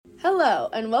Hello,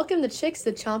 and welcome to Chicks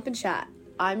That Chomp and Chat.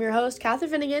 I'm your host, Catherine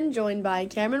Finnegan, joined by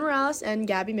Cameron Morales and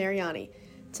Gabby Mariani.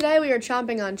 Today we are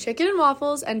chomping on chicken and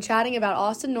waffles and chatting about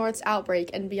Austin North's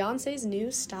outbreak and Beyonce's new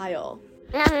style.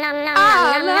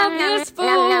 I love this food.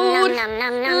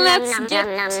 Let's get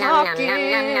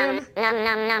talking.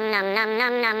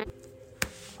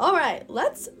 Alright,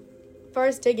 let's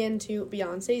first dig into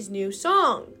Beyonce's new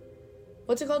song.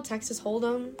 What's it called? Texas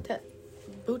Hold'em?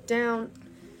 Boot Down.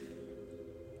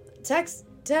 Texas.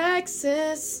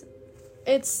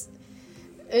 It's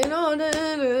in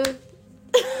order.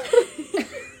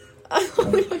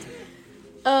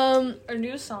 A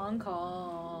new song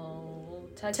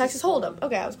called Texas Hold'em.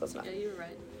 Okay, I was close enough. Yeah, you were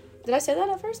right. Did I say that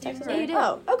at first? Texas Hold'em. you did.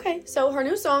 Oh, okay. So her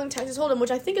new song, Texas Hold'em,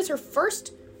 which I think is her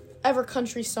first ever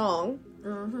country song.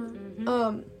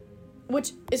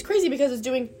 Which is crazy because it's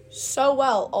doing so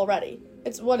well already.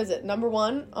 It's, what is it, number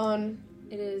one on...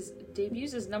 It is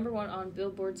debuts as number one on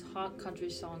Billboard's Hot Country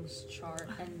Songs chart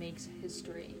and makes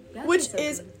history. Which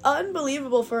is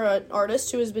unbelievable for an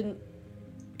artist who has been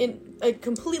in a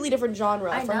completely different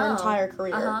genre for her entire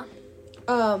career.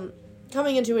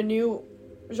 Coming into a new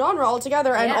genre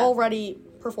altogether and already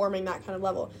performing that kind of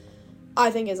level,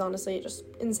 I think is honestly just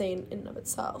insane in and of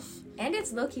itself. And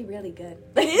it's low-key really good.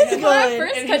 It is good.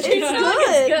 First country it's song,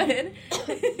 good. it's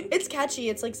good. It's catchy.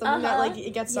 It's like something that like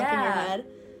it gets stuck in your head.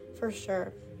 For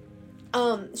sure.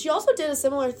 She also did a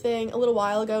similar thing a little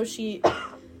while ago. She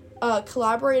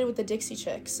collaborated with the Dixie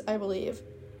Chicks, I believe.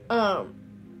 I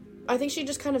think she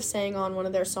just kind of sang on one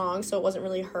of their songs, so it wasn't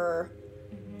really her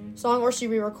song, or she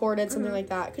re-recorded something like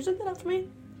that. Could you look that up for me?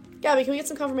 Gabby, can we get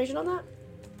some confirmation on that?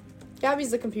 Gabby's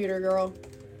the computer girl.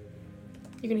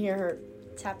 You can hear her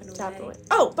tapping away.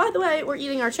 Oh, by the way, we're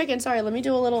eating our chicken. Sorry, let me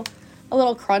do a little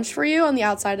crunch for you on the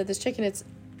outside of this chicken. It's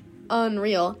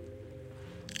unreal.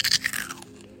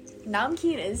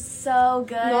 Namkeen is so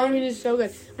good. Namkeen is so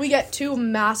good. We get 2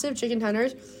 massive chicken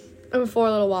tenders and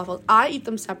 4 little waffles. I eat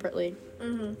them separately.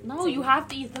 No, you have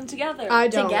to eat them together. I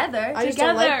don't. Together? I just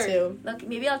don't like to. Look,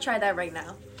 maybe I'll try that right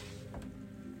now.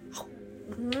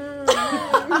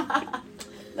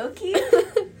 Low-key?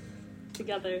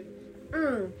 Together.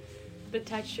 The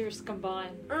textures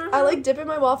combine. I like dipping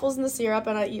my waffles in the syrup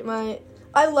and I eat my...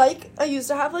 I used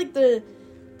to have like the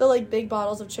like big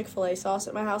bottles of Chick-fil-A sauce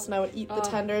at my house, and I would eat the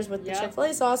tenders with the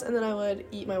Chick-fil-A sauce, and then I would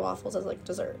eat my waffles as like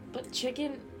dessert. But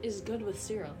chicken is good with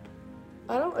syrup.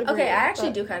 I don't agree. Okay, I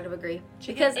actually do kind of agree.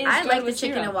 Because I like the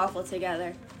chicken and waffle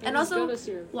together. And also,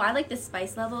 well, I like the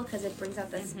spice level because it brings out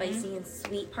the spicy and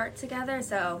sweet part together.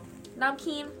 So,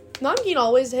 Namkeen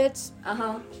always hits.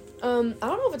 I don't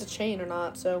know if it's a chain or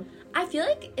not, so... I feel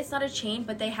like it's not a chain,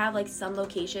 but they have like some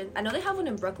location. I know they have one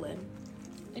in Brooklyn.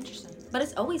 Interesting. But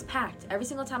it's always packed. Every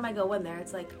single time I go in there,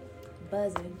 it's like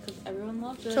buzzing. Because everyone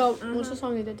loves it. So, what's the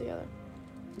song they did together?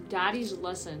 Daddy's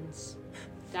Lessons.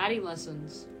 Daddy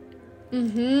Lessons. Oh,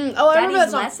 I remember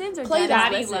that song. Lessons or Play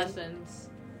Daddy Lessons.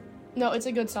 No, it's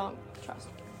a good song. Trust.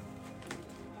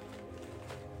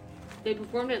 They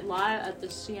performed it live at the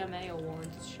CMA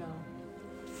Awards show.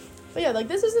 But yeah, like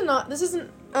this isn't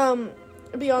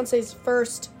Beyonce's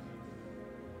first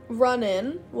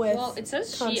run-in with Well, it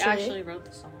says country. she actually wrote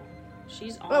the song.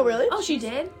 She's on. Oh, really? Oh, she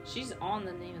did? She's on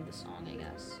the name of the song, I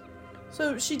guess.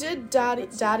 So she did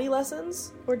Daddy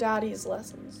Lessons or Daddy's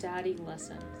Lessons? Daddy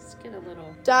Lessons. Get a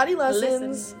little... Daddy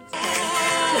Lessons. Thank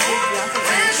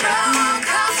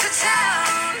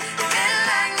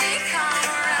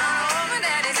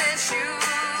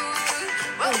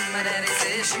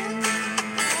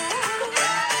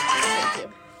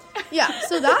you. Yeah,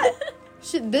 so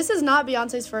this is not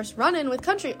Beyonce's first run-in with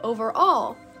country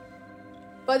overall.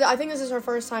 But I think this is her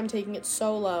first time taking it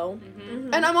solo.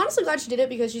 And I'm honestly glad she did it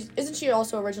because isn't she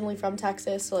also originally from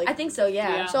Texas? So like, I think so,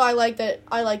 yeah. So I like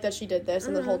that she did this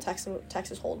and the whole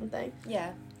Texas Hold'em thing.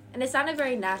 Yeah. And it sounded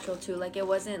very natural too. Like it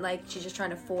wasn't like she's just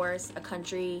trying to force a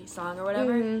country song or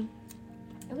whatever. It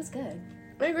was good.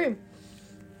 I agree.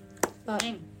 But,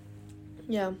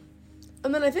 yeah.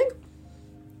 And then I think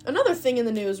another thing in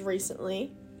the news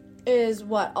recently is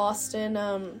what Austin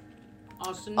Butler?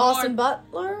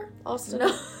 Austin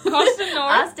North.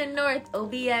 Austin North,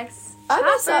 OBX. I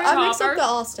mixed up the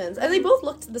Austins. And they both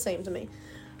looked the same to me.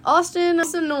 Austin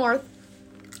North.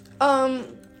 What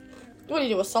did he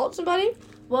do? Assault somebody?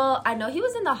 Well, I know he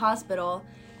was in the hospital,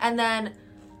 and then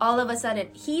all of a sudden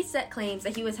he claims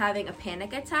that he was having a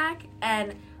panic attack,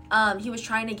 and he was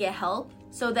trying to get help.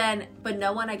 So then, but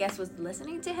no one, I guess, was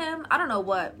listening to him. I don't know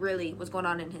what really was going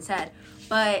on in his head,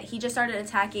 but he just started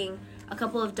attacking a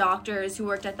couple of doctors who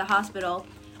worked at the hospital.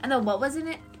 And then what was the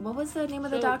name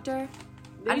of the doctor?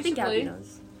 I don't think Gabby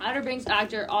knows. Outer Banks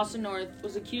actor Austin North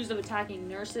was accused of attacking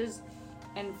nurses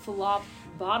and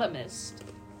phlebotomist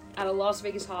at a Las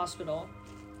Vegas hospital.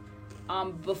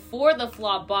 Before the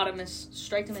phlebotomist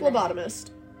struck him in the head.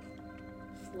 Phlebotomist.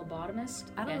 Phlebotomist?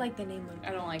 I don't Okay. like the name of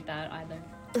I don't like that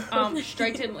either.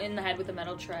 Striked him in the head with a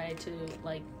metal tray to,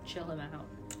 like, chill him out.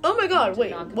 Oh my god,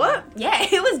 wait, knock him what? out. Yeah,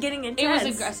 it was getting intense. It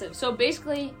was aggressive. So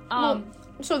basically,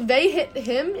 So they hit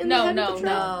him in the head with the tray?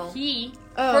 no. He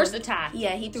Oh. first attacked.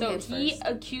 Yeah, he threw hands he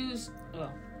first.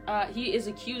 he is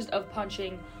accused of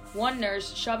punching one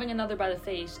nurse, shoving another by the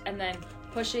face, and then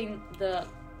pushing the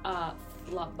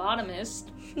phlebotomist.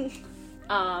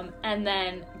 And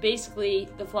then basically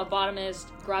the phlebotomist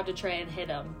grabbed a tray and hit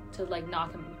him to like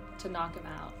knock him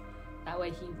out. That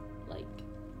way he like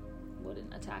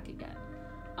wouldn't attack again.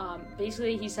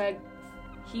 Basically he said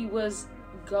he was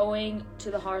going to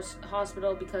the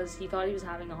hospital because he thought he was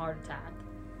having a heart attack.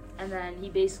 And then he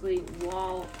basically,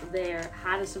 while there,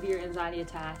 had a severe anxiety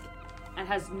attack and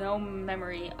has no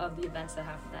memory of the events that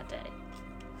happened that day.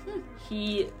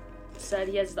 He said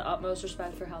he has the utmost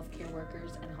respect for healthcare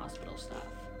workers and hospital staff.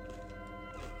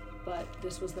 But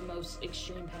this was the most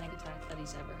extreme panic attack that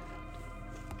he's ever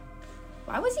had.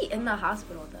 Why was he in the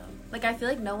hospital, though? Like, I feel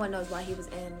like no one knows why he was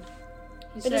in.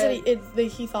 He It just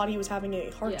said he thought he was having a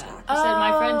heart attack. He said,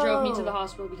 my friend drove me to the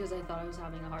hospital because I thought I was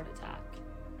having a heart attack.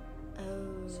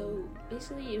 Oh. So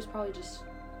basically, it was probably just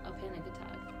a panic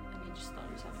attack, and he just thought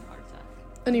he was having a heart attack.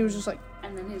 And he was just like,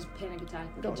 And then his panic attack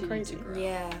Going continued crazy. to grow.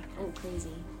 Yeah. Oh,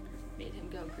 crazy. Made him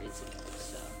go crazy.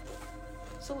 So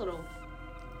it's a little.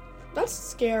 that's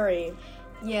scary.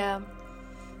 Yeah.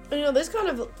 And, you know, this kind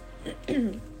of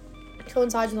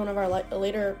coincides with one of our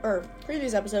later or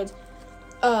previous episodes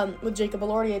with Jacob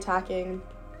Elordi attacking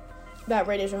that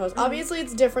radio show host. Obviously,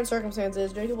 it's different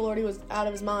circumstances. Jacob Elordi was out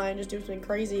of his mind, just doing something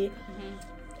crazy.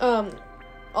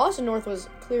 Austin North was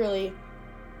clearly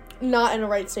not in a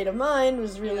right state of mind,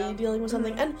 was really dealing with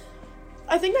something. And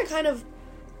I think that kind of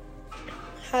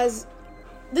has...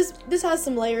 This has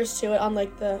some layers to it,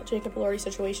 unlike the Jacob Elordi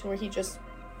situation where he just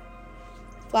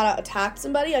flat out attacked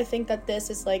somebody. I think that this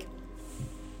is like...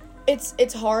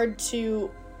 It's hard to,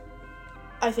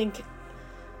 I think,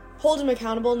 hold him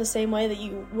accountable in the same way that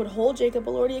you would hold Jacob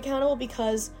Elordi accountable,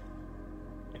 because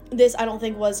this, I don't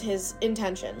think, was his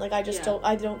intention. Like, I just don't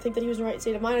think that he was in the right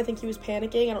state of mind. I think he was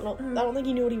panicking. I don't think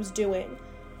he knew what he was doing.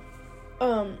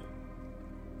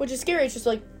 Which is scary. It's just,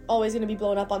 like, always going to be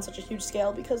blown up on such a huge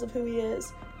scale because of who he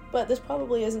is. But this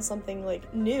probably isn't something,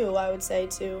 like, new, I would say,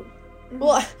 to...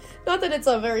 Well, not that it's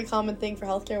a very common thing for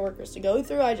healthcare workers to go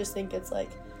through. I just think it's, like,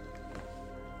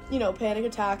 you know, panic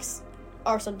attacks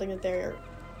are something that they're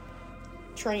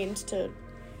trained to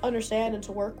understand and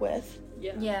to work with.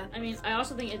 Yeah. I mean, I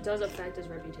also think it does affect his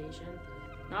reputation.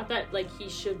 Not that, like, he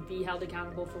should be held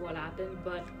accountable for what happened,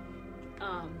 but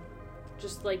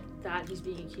just, like, that he's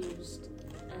being accused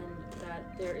and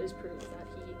that there is proof that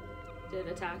he did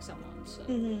attack someone, so...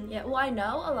 Yeah, well, I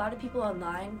know a lot of people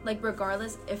online, like,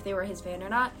 regardless if they were his fan or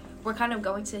not, were kind of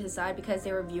going to his side because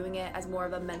they were viewing it as more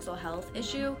of a mental health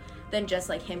issue than just,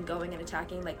 like, him going and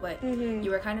attacking, like, what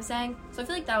you were kind of saying. So I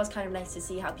feel like that was kind of nice to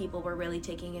see how people were really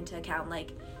taking into account,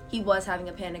 like, he was having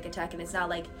a panic attack, and it's not,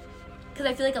 like... Because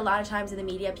I feel like a lot of times in the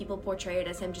media, people portray it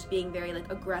as him just being very,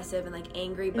 like, aggressive and, like,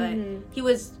 angry, but he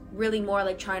was really more,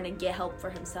 like, trying to get help for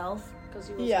himself. Because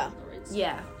he wasn't on the right side.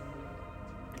 Yeah.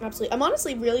 Absolutely. I'm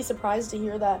honestly really surprised to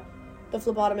hear that the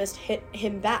phlebotomist hit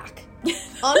him back.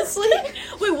 Honestly.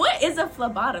 Wait, what is a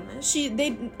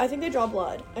phlebotomist? I think they draw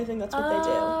blood. I think that's what they do.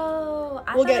 Oh.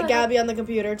 We'll get Gabby on the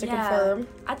computer to confirm.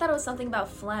 I thought it was something about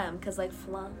phlegm, because, like,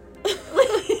 phlegm.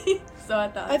 So I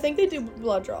thought. I think they do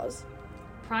blood draws.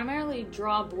 Primarily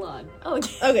draw blood. Oh,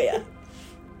 Okay, yeah.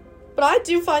 But I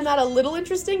do find that a little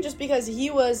interesting just because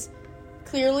he was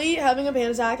clearly having a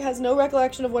panic attack, has no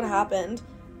recollection of what happened,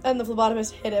 and the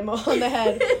phlebotomist hit him on the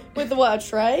head with a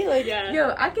tray? Like,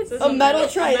 Yo, I could a metal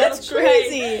tray. That's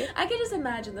crazy. I could just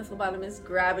imagine the phlebotomist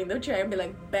grabbing the tray and be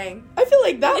like, bang. I feel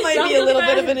like that might be a little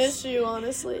bit of an Self-defense. issue,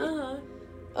 honestly.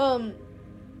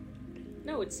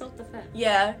 No, it's self-defense.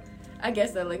 Yeah. I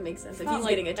guess that, like, makes sense if Not he's like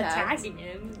getting attacked. attacking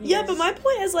him. Yeah, but my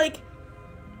point is, I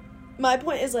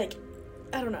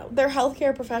don't know, they're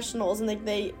healthcare professionals and, like,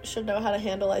 they should know how to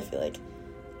handle, I feel like,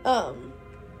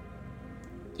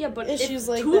 Yeah, but issues if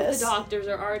like two this. of the doctors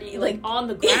are already, like on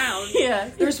the ground,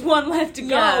 Yeah. there's one left to go.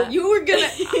 Yeah. You were gonna...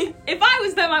 if I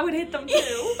was them, I would hit them,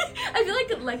 too. I feel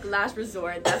like last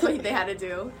resort, that's what they had to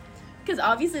do. Because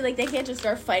obviously, like, they can't just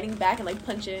start fighting back and, like,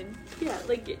 punch in. Yeah,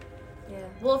 like... Yeah.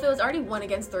 Well, if it was already 1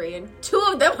 against 3, and 2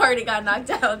 of them already got knocked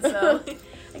out, so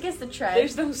I guess the tray.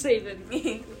 There's no saving.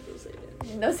 There's no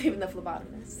saving. No saving the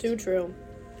phlebotomist. Too true.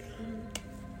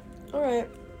 Alright.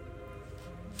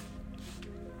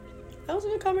 that was a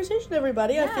good conversation,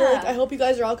 everybody. Yeah. I feel like I hope you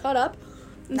guys are all caught up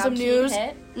in some Namkeen news.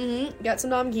 hit. Get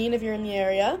some Namkeen if you're in the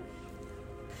area.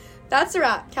 That's a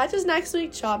wrap. Catch us next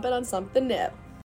week chomping on something new.